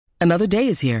Another day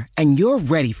is here, and you're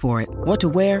ready for it. What to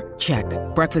wear? Check.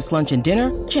 Breakfast, lunch, and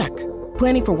dinner? Check.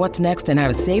 Planning for what's next and how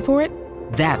to save for it?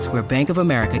 That's where Bank of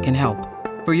America can help.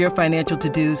 For your financial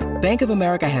to-dos, Bank of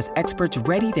America has experts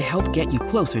ready to help get you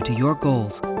closer to your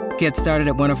goals. Get started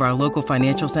at one of our local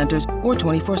financial centers or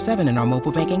 24/7 in our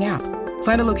mobile banking app.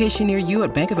 Find a location near you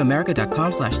at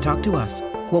bankofamerica.com/talktous.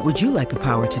 What would you like the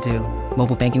power to do?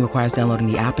 Mobile banking requires downloading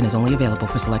the app and is only available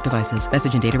for select devices.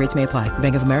 Message and data rates may apply.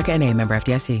 Bank of America N.A., member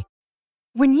FDIC.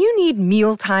 When you need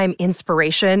mealtime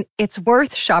inspiration, it's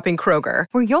worth shopping Kroger,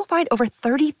 where you'll find over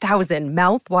 30,000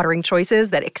 mouth-watering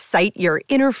choices that excite your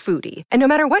inner foodie. And no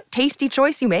matter what tasty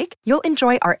choice you make, you'll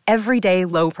enjoy our everyday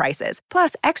low prices,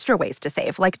 plus extra ways to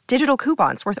save, like digital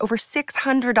coupons worth over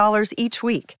 $600 each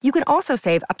week. You can also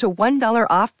save up to $1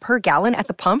 off per gallon at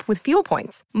the pump with fuel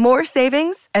points. More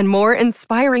savings and more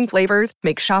inspiring flavors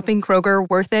make shopping Kroger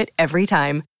worth it every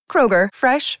time. Kroger,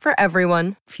 fresh for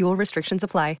everyone. Fuel restrictions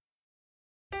apply.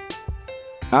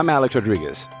 I'm Alex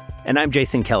Rodriguez. And I'm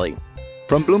Jason Kelly.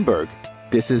 From Bloomberg,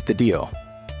 this is The Deal.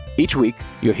 Each week,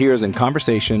 you'll hear us in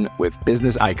conversation with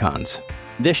business icons.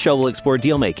 This show will explore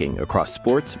deal-making across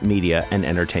sports, media, and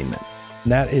entertainment.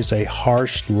 That is a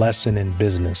harsh lesson in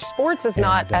business. Sports is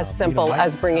not as simple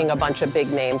as bringing a bunch of big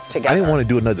names together. I didn't want to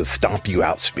do another stomp you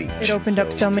out speech. It opened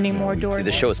up so many more doors.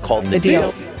 The show is called The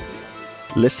Deal.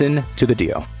 Listen to The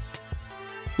Deal.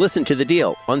 Listen to The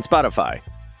Deal on Spotify.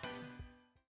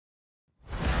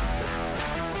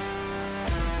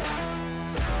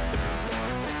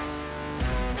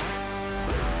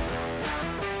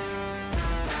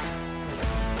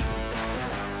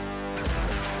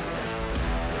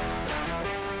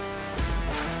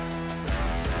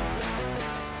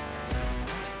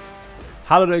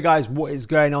 Hello there guys, what is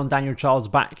going on? Daniel Childs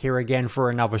back here again for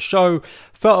another show.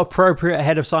 Felt appropriate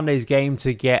ahead of Sunday's game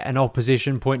to get an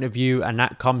opposition point of view, and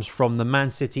that comes from the Man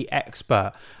City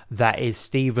expert. That is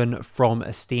Stephen from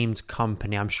Esteemed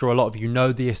Kompany. I'm sure a lot of you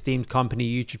know the Esteemed Kompany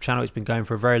YouTube channel. It's been going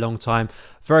for a very long time,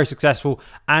 very successful.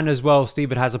 And as well,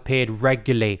 Stephen has appeared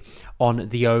regularly on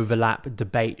the Overlap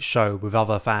debate show with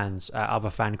other fans, other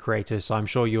fan creators. So I'm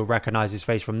sure you'll recognize his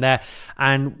face from there.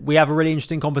 And we have a really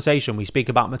interesting conversation. We speak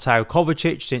about Mateo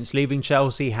Kovacic since leaving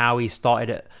Chelsea, how he started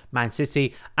at Man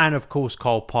City, and of course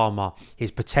Cole Palmer,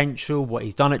 his potential, what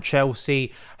he's done at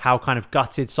Chelsea, how kind of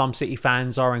gutted some City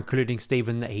fans are, including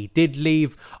Stephen, that he did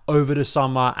leave over the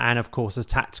summer, and of course a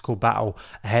tactical battle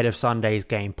ahead of Sunday's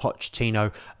game,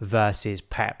 Pochettino versus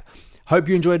Pep. Hope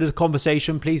you enjoyed the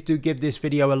conversation. Please do give this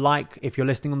video a like. If you're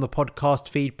listening on the podcast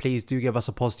feed, please do give us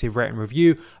a positive rating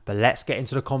review. But let's get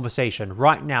into the conversation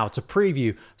right now to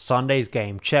preview Sunday's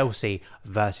game, Chelsea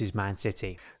versus Man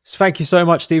City. So thank you so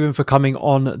much, Stephen, for coming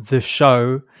on the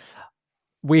show.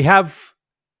 We have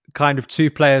kind of two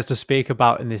players to speak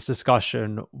about in this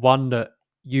discussion. One that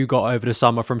you got over the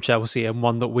summer from Chelsea and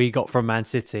one that we got from Man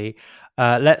City.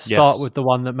 Let's start with the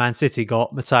one that Man City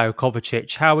got, Mateo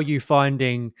Kovacic. How are you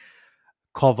finding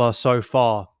Kova so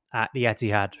far at the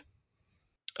Etihad?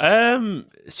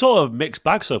 Sort of mixed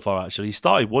bag so far, actually. He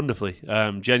started wonderfully.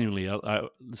 Genuinely, the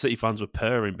City fans were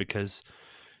purring because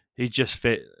he just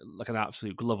fit like an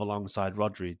absolute glove alongside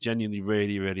Rodri. Genuinely,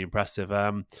 really, really impressive.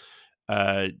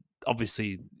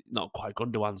 Obviously, not quite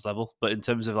Gundogan's level, but in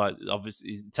terms of like,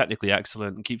 obviously, technically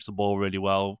excellent and keeps the ball really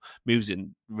well, moves it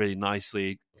really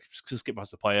nicely, just skip past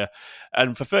the player.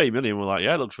 And for 30 million, we're like,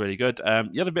 yeah, it looks really good.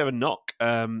 He had a bit of a knock.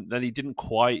 Then he didn't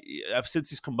quite, ever since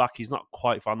he's come back, he's not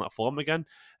quite found that form again.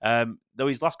 Though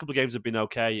his last couple of games have been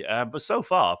okay. But so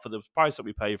far, for the price that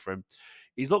we paid for him,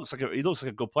 he looks like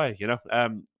a good player, you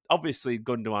know? Obviously,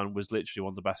 Gundogan was literally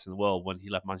one of the best in the world when he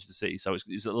left Manchester City, so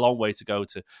it's a long way to go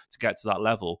to get to that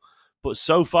level. But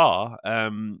so far,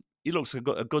 he looks like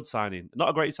a good signing. Not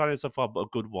a great signing so far, but a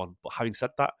good one. But having said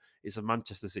that, it's a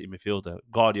Manchester City midfielder.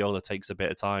 Guardiola takes a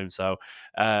bit of time, so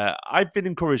I've been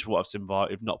encouraged with what I've seen,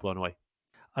 but if not blown away.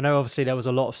 I know, obviously, there was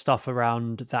a lot of stuff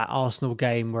around that Arsenal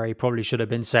game where he probably should have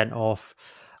been sent off.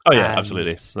 Oh yeah,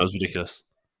 absolutely. That was ridiculous.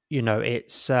 You know,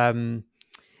 it's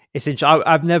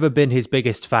I've never been his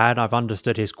biggest fan. I've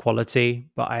understood his quality,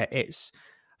 but I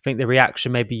think the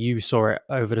reaction, maybe you saw it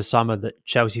over the summer, that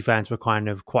Chelsea fans were kind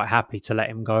of quite happy to let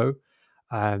him go.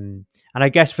 And I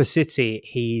guess for City,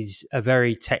 he's a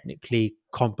very technically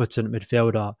competent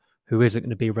midfielder who isn't going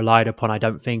to be relied upon, I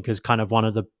don't think, as kind of one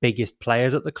of the biggest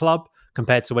players at the club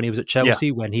compared to when he was at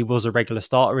Chelsea, when he was a regular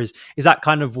starter. Is that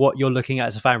kind of what you're looking at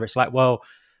as a fan? Where it's like, well,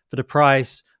 for the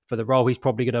price, for the role he's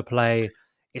probably going to play,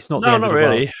 it's not the end of the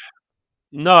world.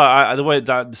 No, the way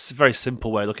that's a very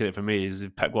simple way of looking at it for me is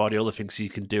if Pep Guardiola thinks he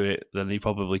can do it, then he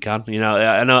probably can. You know,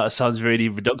 I know that sounds really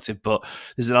reductive, but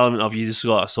there's an element of you just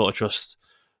got to sort of trust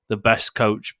the best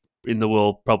coach in the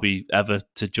world probably ever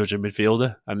to judge a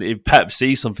midfielder. And if Pep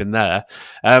sees something there,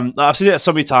 I've seen it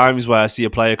so many times where I see a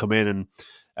player come in and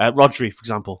Rodri, for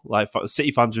example, like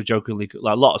City fans were jokingly,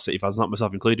 like a lot of City fans, not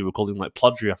myself included, were calling him like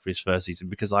Plodri after his first season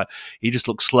because like he just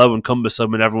looked slow and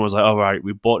cumbersome, and everyone was like, "All right,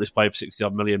 we bought this player for 60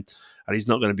 odd million, and he's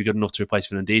not going to be good enough to replace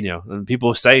Fernandinho." And people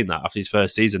were saying that after his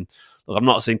first season. Look, I'm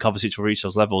not saying Kovacic will reach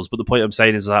those levels, but the point I'm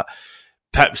saying is that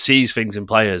Pep sees things in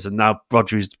players, and now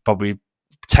Rodri's probably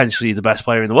potentially the best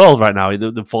player in the world right now.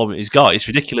 The form he's got, it's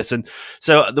ridiculous. And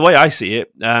so the way I see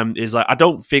it is like I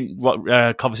don't think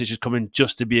Kovacic is coming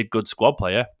just to be a good squad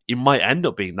player. He might end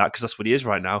up being that because that's what he is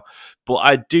right now. But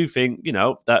I do think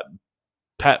that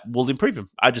Pep will improve him.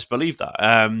 I just believe that.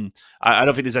 I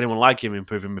don't think there's anyone like him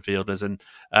improving midfielders, and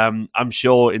I'm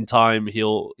sure in time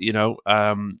he'll,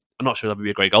 I'm not sure that'll be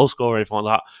a great goal scorer or anything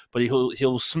like that, but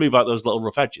he'll smooth out those little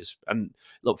rough edges. And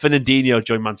look, Fernandinho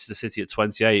joined Manchester City at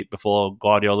 28 before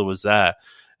Guardiola was there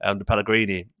under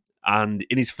Pellegrini, and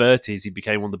in his 30s he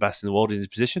became one of the best in the world in his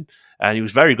position, and he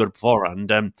was very good beforehand.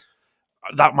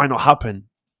 That might not happen,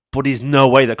 but there's no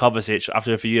way that Kovacic,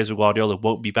 after a few years with Guardiola,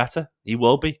 won't be better. He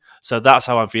will be. So that's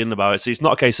how I'm feeling about it. So it's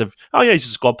not a case of, oh yeah, he's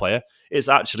just a squad player. It's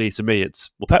actually, to me,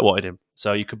 Pep wanted him,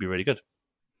 so he could be really good.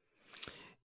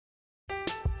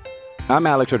 I'm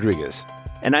Alex Rodriguez.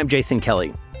 And I'm Jason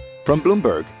Kelly. From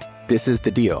Bloomberg, this is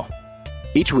The Deal.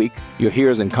 Each week, you'll hear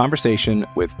us in conversation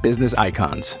with business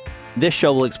icons. This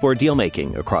show will explore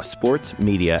deal-making across sports,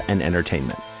 media, and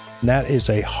entertainment. That is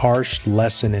a harsh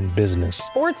lesson in business.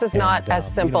 Sports is not as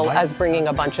simple as bringing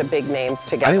a bunch of big names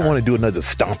together. I didn't want to do another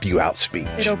stomp you out speech.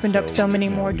 It opened up so many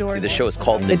more doors. The show is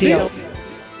called The Deal.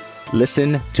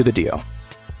 Listen to The Deal.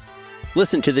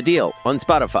 Listen to The Deal on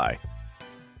Spotify.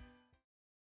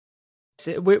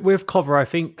 With Cover, I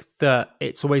think that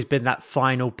it's always been that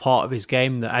final part of his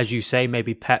game that, as you say,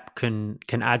 maybe Pep can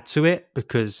add to it,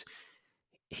 because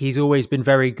he's always been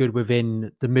very good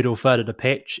within the middle third of the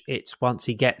pitch. It's once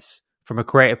he gets, from a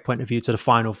creative point of view, to the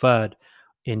final third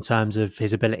in terms of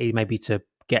his ability maybe to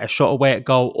get a shot away at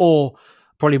goal, or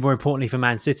probably more importantly for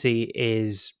Man City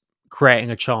is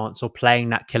creating a chance or playing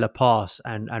that killer pass,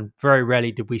 and very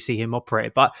rarely did we see him operate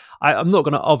it. But I'm not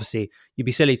going to, obviously, you'd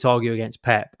be silly to argue against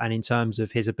Pep, and in terms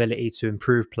of his ability to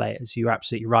improve players, you're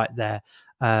absolutely right there.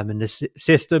 And the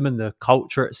system and the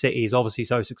culture at City is obviously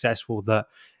so successful that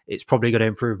it's probably going to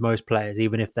improve most players,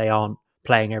 even if they aren't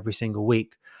playing every single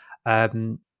week.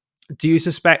 Do you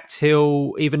suspect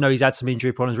he'll, even though he's had some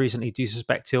injury problems recently, do you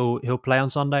suspect he'll play on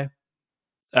Sunday?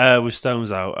 With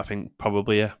Stones out, I think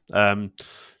probably, yeah.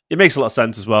 It makes a lot of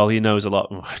sense as well. He knows a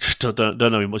lot. I just don't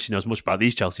know much. He knows much about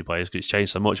these Chelsea players because it's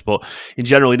changed so much. But in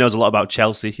general, he knows a lot about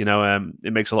Chelsea.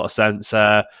 It makes a lot of sense.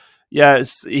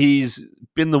 He's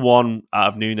been the one out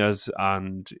of Nunes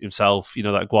and himself,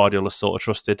 that Guardiola sort of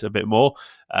trusted a bit more.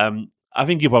 I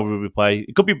think he'll probably play.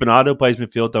 It could be Bernardo plays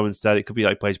midfield though instead. It could be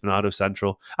like plays Bernardo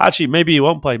central. Actually, maybe he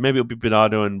won't play. Maybe it'll be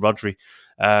Bernardo and Rodri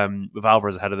with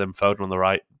Alvarez ahead of them, Foden on the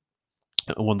right,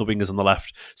 and one of the wingers on the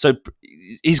left. So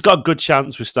he's got a good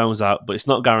chance with Stones out, but it's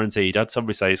not guaranteed. I'd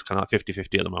probably say it's kind of like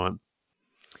 50-50 at the moment.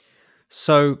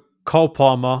 So Cole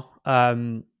Palmer,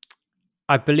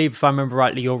 I believe, if I remember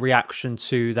rightly, your reaction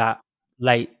to that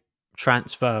late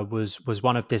transfer was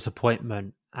one of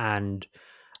disappointment. And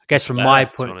I guess from my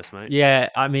point, honest, mate. Yeah,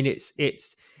 I mean,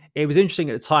 it was interesting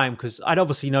at the time because I'd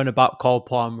obviously known about Cole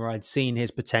Palmer. I'd seen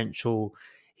his potential.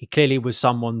 He clearly was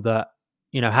someone that,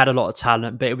 had a lot of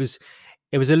talent, but it was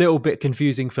a little bit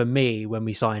confusing for me when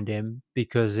we signed him,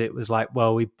 because it was like,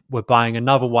 well, we're buying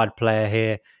another wide player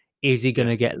here. Is he going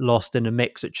to get lost in the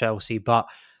mix at Chelsea? But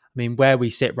I mean, where we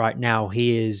sit right now,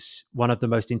 he is one of the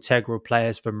most integral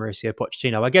players for Mauricio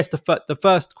Pochettino. I guess the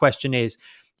first question is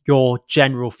your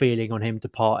general feeling on him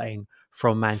departing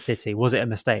from Man City. Was it a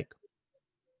mistake?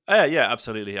 Yeah,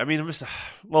 absolutely. I mean,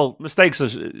 mistakes.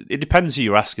 It depends who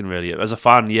you're asking, really. As a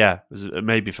fan, yeah,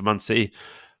 maybe for Man City.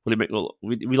 We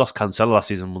lost Cancelo last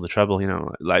season, won the treble.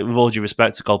 Like with all due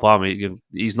respect to Cole Palmer,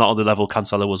 he's not on the level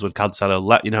Cancelo was when Cancelo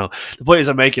left. The point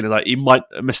I'm making is like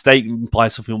a mistake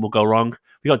implies something will go wrong.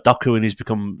 We got Doku and he's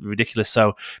become ridiculous.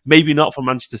 So maybe not for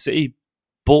Manchester City,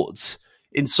 but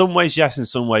in some ways yes, in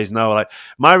some ways no. Like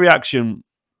my reaction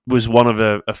was one of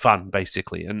a fan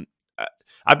basically, and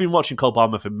I've been watching Cole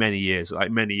Palmer for many years, and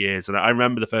I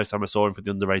remember the first time I saw him for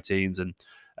the under-18s, and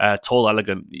tall,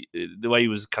 elegant, the way he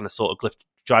was kind of sort of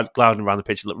gliding around the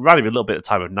pitch, reminded me a little bit of the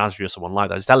time of Nasri or someone like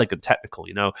that. Just elegant, technical,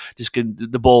 just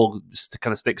the ball just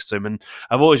kind of sticks to him, and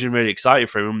I've always been really excited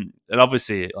for him, and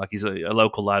obviously, like he's a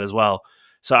local lad as well,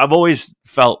 so I've always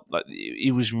felt like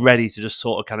he was ready to just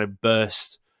sort of kind of break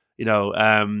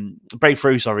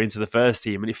through, into the first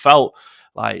team, and it felt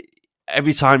like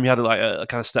every time he had a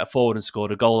kind of step forward and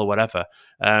scored a goal or whatever,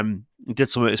 he did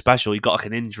something special. He got like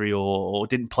an injury or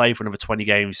didn't play for another 20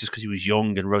 games just because he was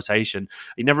young and rotation.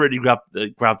 He never really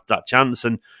grabbed that chance.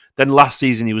 And then last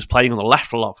season he was playing on the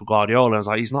left a lot for Guardiola. I was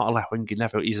like, he's not a left winger.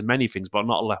 He's many things, but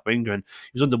not a left winger. And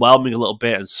he was underwhelming a little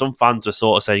bit. And some fans were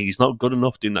sort of saying he's not good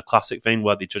enough, doing that classic thing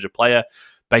where they judge a player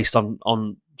based on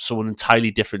someone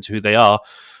entirely different to who they are.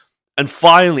 And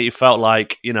finally, it felt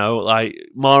like, like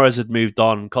Mahrez had moved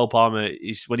on. Cole Palmer,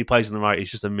 when he plays on the right,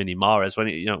 he's just a mini Mahrez. When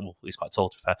he's quite tall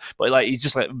to be fair, but he's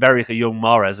just very young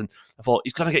Mahrez. And I thought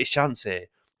he's gonna get his chance here.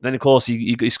 Then of course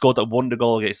he scored that wonder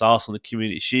goal against Arsenal in the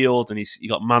Community Shield, and he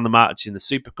got man of the match in the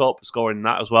Super Cup, scoring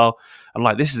that as well.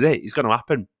 I'm this is it. It's gonna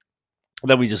happen. And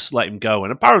then we just let him go,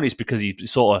 and apparently it's because you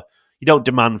don't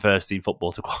demand first team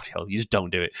football to Guardiola. You just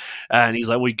don't do it. And he's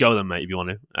like, "We go then, mate, if you want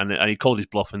to." And he called his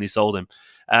bluff and they sold him.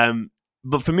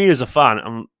 But for me as a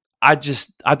fan, I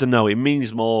don't know. It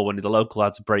means more when the local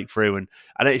lads break through, and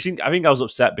I think I was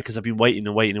upset because I've been waiting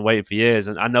for years,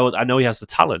 and I know he has the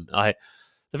talent.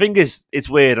 The thing is, it's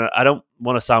weird. I don't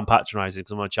want to sound patronising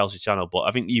because I'm on a Chelsea channel, but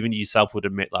I think even yourself would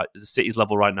admit the City's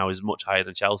level right now is much higher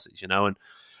than Chelsea's,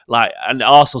 and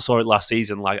Arsenal saw it last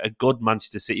season. A good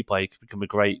Manchester City player could become a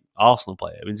great Arsenal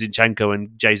player. I mean, Zinchenko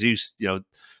and Jesus,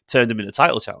 turned them into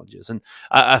title challengers, and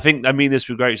I think I mean this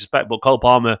with great respect, but Cole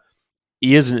Palmer,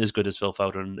 he isn't as good as Phil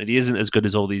Foden, and he isn't as good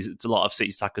as a lot of City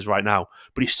attackers right now,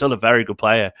 but he's still a very good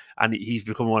player, and he's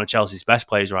become one of Chelsea's best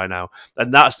players right now.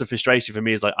 And that's the frustration for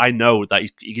me, is I know that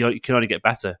he can only get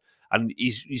better. And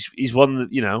he's one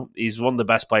he's one of the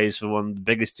best players for one of the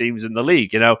biggest teams in the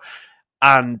league,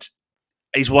 and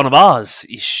he's one of ours.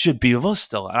 He should be with us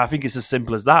still. And I think it's as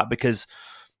simple as that, because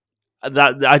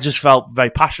that I just felt very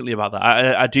passionately about that.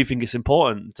 I do think it's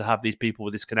important to have these people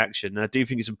with this connection, and I do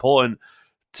think it's important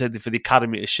for the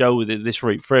academy to show this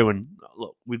route through. And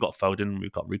look, we've got Foden,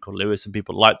 we've got Rico Lewis and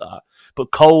people like that,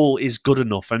 but Cole is good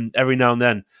enough, and every now and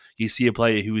then you see a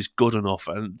player who is good enough,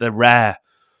 and they're rare.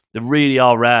 They really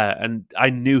are rare, and I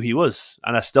knew he was,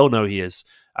 and I still know he is.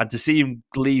 And to see him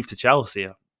leave to Chelsea,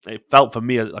 it felt for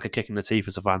me like a kick in the teeth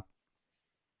as a fan.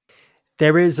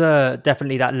 There is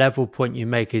definitely that level point you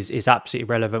make is absolutely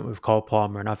relevant with Cole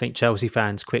Palmer, and I think Chelsea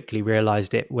fans quickly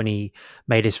realised it when he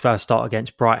made his first start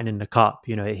against Brighton in the Cup.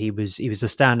 He was a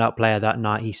standout player that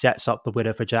night. He sets up the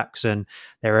winner for Jackson.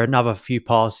 There are another few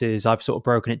passes. I've sort of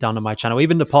broken it down on my channel,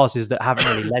 even the passes that haven't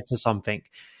really led to something.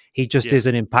 He just is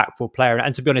an impactful player,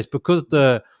 and to be honest, because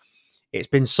it's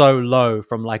been so low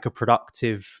from a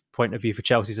productive point of view for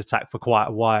Chelsea's attack for quite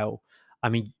a while. I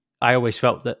mean, I always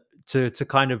felt that to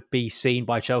kind of be seen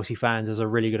by Chelsea fans as a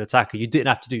really good attacker, you didn't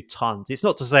have to do tons. It's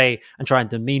not to say and try and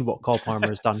demean what Cole Palmer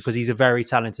has done, because he's a very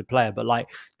talented player, but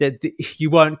you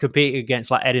weren't competing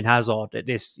against Eden Hazard at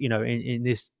this, in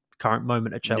this current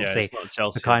moment at Chelsea,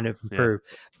 to kind of improve.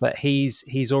 Yeah. But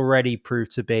he's already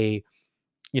proved to be,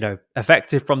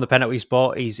 effective from the penalty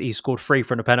spot. He's scored 3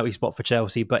 from the penalty spot for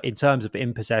Chelsea. But in terms of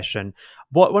in possession,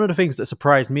 one of the things that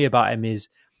surprised me about him is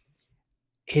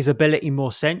his ability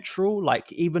more central.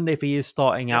 Even if he is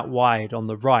starting out wide on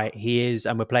the right, he is,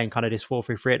 and we're playing kind of this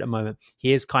 4-3-3 at the moment,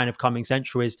 he is kind of coming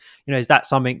central. Is that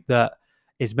something that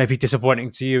is maybe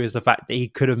disappointing to you, is the fact that he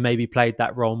could have maybe played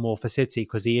that role more for City,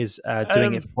 because he is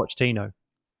doing it for Pochettino?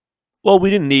 Well,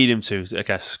 we didn't need him to, I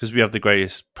guess, because we have the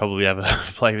greatest probably ever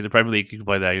playing in the Premier League who can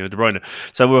play there, De Bruyne.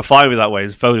 So we were fine with that way.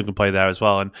 And Foden can play there as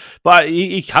well. But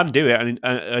he can do it, and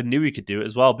I knew he could do it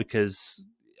as well, because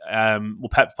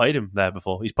Pep played him there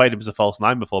before. He's played him as a false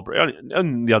 9 before, but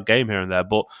only the odd game here and there.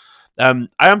 But I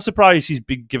am surprised he's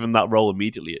been given that role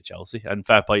immediately at Chelsea, and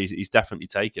fair play, he's definitely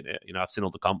taken it. I've seen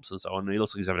all the comps and so on, and he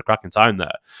looks like he's having a cracking time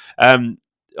there.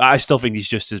 I still think he's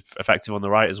just as effective on the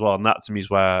right as well, and that to me is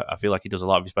where I feel like he does a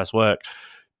lot of his best work.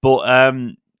 But I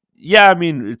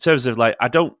mean, in terms of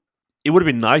it would have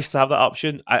been nice to have that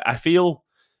option. I feel,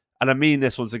 and I mean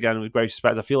this once again with great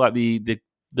respect, I feel like the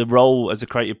role as a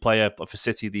creative player for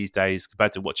City these days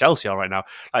compared to what Chelsea are right now,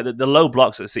 the low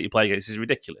blocks that City play against is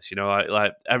ridiculous.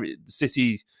 Every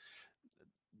City.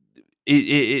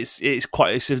 It's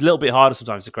a little bit harder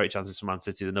sometimes to create chances for Man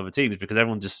City than other teams, because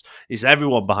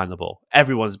everyone behind the ball.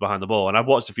 Everyone's behind the ball, and I've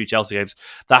watched a few Chelsea games.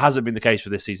 That hasn't been the case for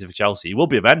this season for Chelsea. It will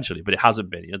be eventually, but it hasn't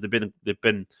been. They've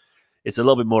been. It's a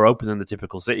little bit more open than the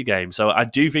typical City game. So I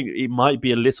do think it might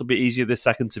be a little bit easier this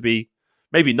second to be.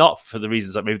 Maybe not for the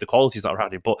reasons that maybe the quality's not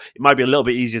around it, but it might be a little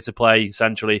bit easier to play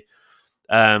centrally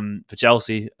for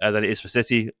Chelsea than it is for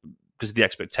City, because of the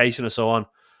expectation and so on.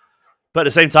 But at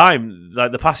the same time,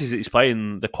 the passes that he's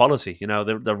playing, the quality,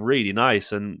 they're really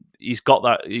nice, and he's got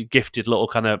that gifted little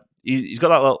kind of. He's got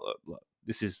that little.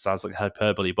 Sounds like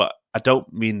hyperbole, but I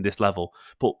don't mean this level.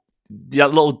 But that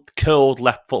little curled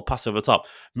left foot pass over the top.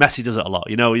 Messi does it a lot.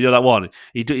 You know that one.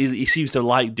 He seems to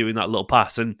like doing that little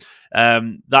pass, and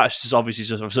that's just obviously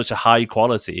just of such a high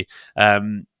quality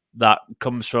that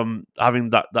comes from having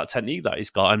that technique that he's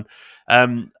got.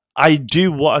 And I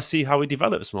do want to see how he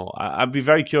develops more. I'd be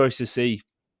very curious to see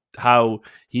how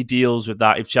he deals with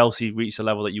that if Chelsea reach the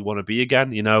level that you want to be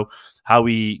again. How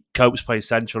he copes playing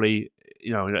centrally.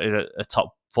 In a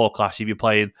top 4 class, if you're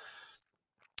playing.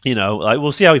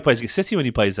 We'll see how he plays against City when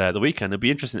he plays there at the weekend. It'll be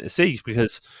interesting to see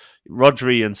because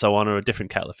Rodri and so on are a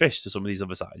different kettle of fish to some of these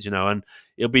other sides, and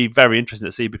it'll be very interesting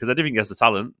to see because I do think he has the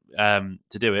talent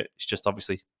to do it. It's just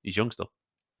obviously he's young still.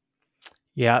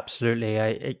 Yeah, absolutely.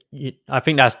 I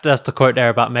think that's the quote there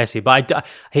about Messi, but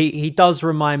he does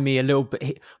remind me a little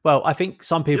bit. I think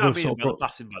some people have sort of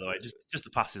passing, by the way, just the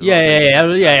passing. Yeah.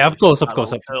 Of course.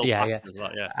 Yeah.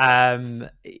 Well,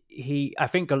 yeah. I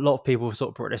think a lot of people have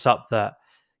sort of brought this up that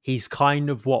he's kind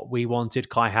of what we wanted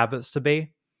Kai Havertz to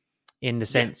be, in the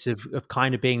sense of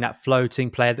kind of being that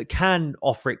floating player that can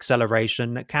offer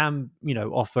acceleration, that can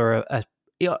offer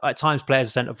at times play as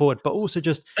a centre forward, but also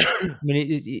just,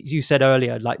 you said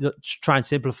earlier, like try and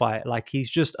simplify it. Like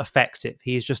he's just effective.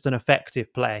 He is just an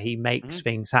effective player. He makes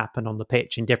things happen on the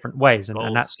pitch in different ways,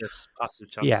 and that's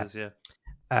passes, chances, yeah.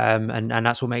 And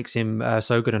that's what makes him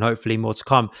so good, and hopefully more to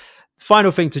come. Final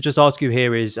thing to just ask you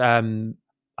here is,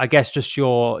 I guess, just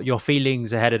your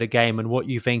feelings ahead of the game and what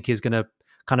you think is going to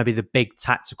kind of be the big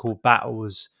tactical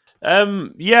battles.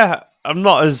 I'm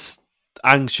not as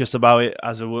anxious about it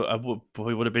as I would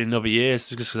have been in other years,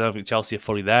 just because I don't think Chelsea are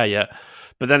fully there yet.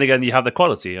 But then again, you have the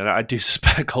quality, and I do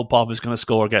suspect Cole Palmer's going to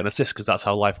score or get an assist because that's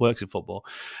how life works in football.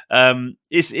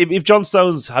 If John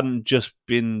Stones hadn't just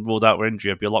been ruled out for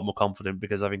injury, I'd be a lot more confident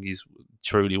because I think he's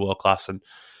truly world class and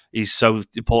he's so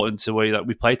important to the way that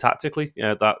we play tactically.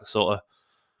 That sort of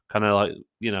kind of like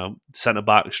centre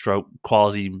back stroke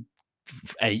quality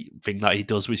 8 thing that he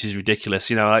does, which is ridiculous.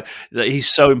 He's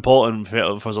so important for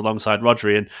us alongside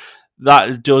Rodri, and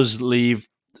that does leave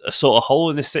a sort of hole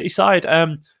in this City side.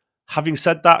 Having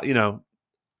said that,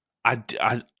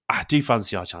 I do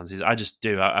fancy our chances. I just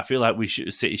do. I feel like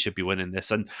City should be winning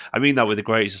this, and I mean that with the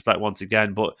greatest respect once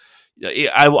again. But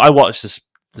I watched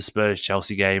the Spurs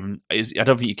Chelsea game. I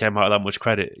don't think he came out of that much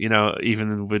credit.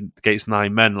 Even against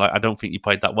 9 men, like I don't think he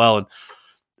played that well,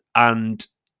 and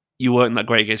you weren't that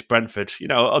great against Brentford.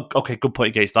 Okay, good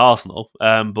point against Arsenal.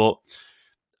 But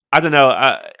I don't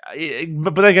know.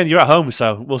 But then again, you're at home,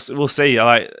 so we'll see.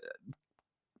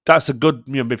 That's a good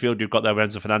midfield you've got there,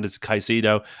 Renzo Fernandes,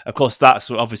 Caicedo. Of course,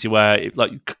 that's obviously where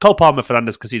Cole Palmer,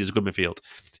 Fernandes, Caicedo is a good midfield.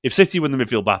 If City win the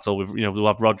midfield battle, we'll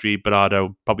have Rodri,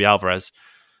 Bernardo, probably Alvarez,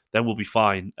 then we'll be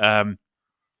fine. I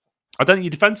don't think you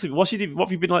defensively. What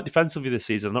have you been like defensively this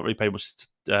season? I've not really paid much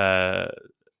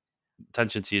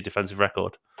attention to your defensive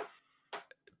record.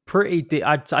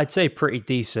 I'd say pretty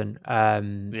decent.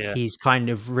 He's kind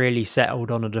of really settled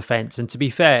on a defence, and to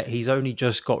be fair, he's only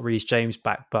just got Reece James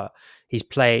back, but he's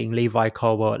playing Levi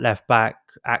Colwill at left back.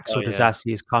 Axel Disasi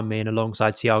has come in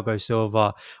alongside Thiago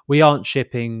Silva. We aren't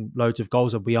shipping loads of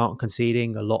goals, and we aren't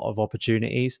conceding a lot of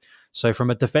opportunities. So, from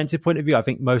a defensive point of view, I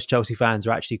think most Chelsea fans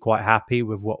are actually quite happy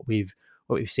with what we've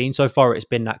seen so far. It's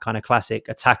been that kind of classic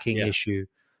attacking issue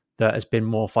that has been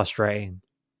more frustrating.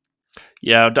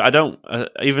 Yeah, I don't.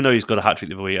 Even though he's got a hat trick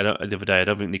the other day, I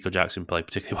don't think Nico Jackson played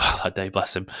particularly well that day.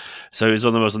 Bless him. So it was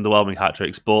one of the most underwhelming hat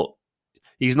tricks. But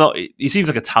he's not. He seems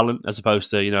like a talent as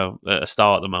opposed to a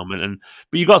star at the moment.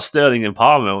 But you got Sterling and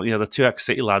Palmer, the 2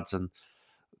 ex-City lads, and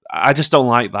I just don't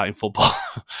like that in football.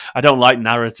 I don't like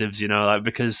narratives,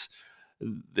 because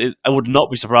I would not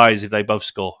be surprised if they both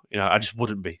score. I just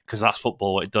wouldn't be because that's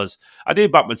football. What it does. I do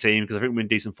back my team because I think we're in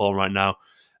decent form right now.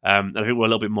 And I think we're a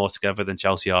little bit more together than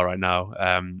Chelsea are right now.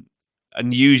 And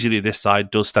usually this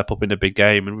side does step up in a big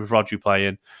game. And with Rodri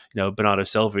playing, Bernardo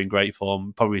Silva in great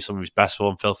form, probably some of his best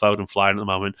form, Phil Foden flying at the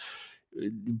moment.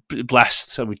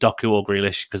 Blessed with Doku or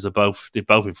Grealish because they're both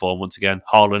in form once again.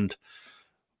 Haaland,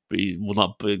 he will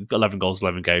not 11 goals,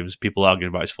 11 games. People arguing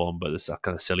about his form, but it's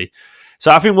kind of silly. So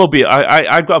I think we'll be.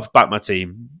 I've got to back my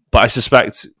team, but I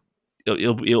suspect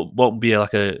it won't be I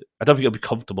don't think it'll be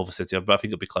comfortable for City, but I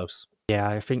think it'll be close. Yeah,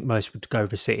 I think most would go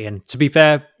for City. And to be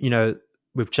fair,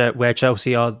 with where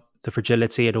Chelsea are, the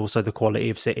fragility and also the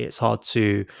quality of City, it's hard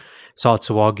to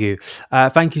argue.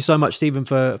 Thank you so much, Stephen,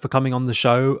 for coming on the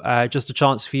show. Just a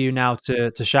chance for you now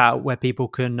to shout out where people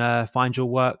can find your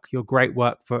work, your great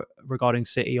work regarding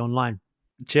City online.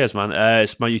 Cheers, man.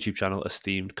 It's my YouTube channel,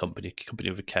 Esteemed Kompany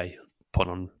with a K. Put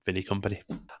on Vinny Kompany.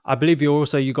 I believe you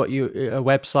got a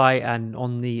website and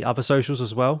on the other socials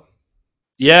as well.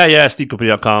 Yeah,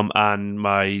 SteveCompany.com, and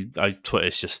my Twitter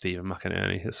is just Stephen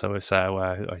McInerney. So it's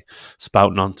where I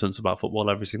spout nonsense about football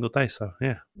every single day. So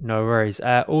yeah, no worries.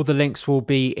 All the links will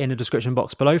be in the description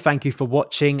box below. Thank you for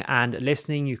watching and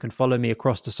listening. You can follow me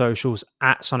across the socials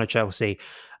at Son of Chelsea,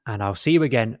 and I'll see you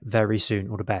again very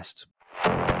soon. All the best.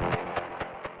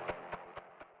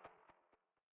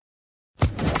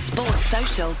 Sports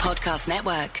Social Podcast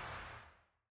Network.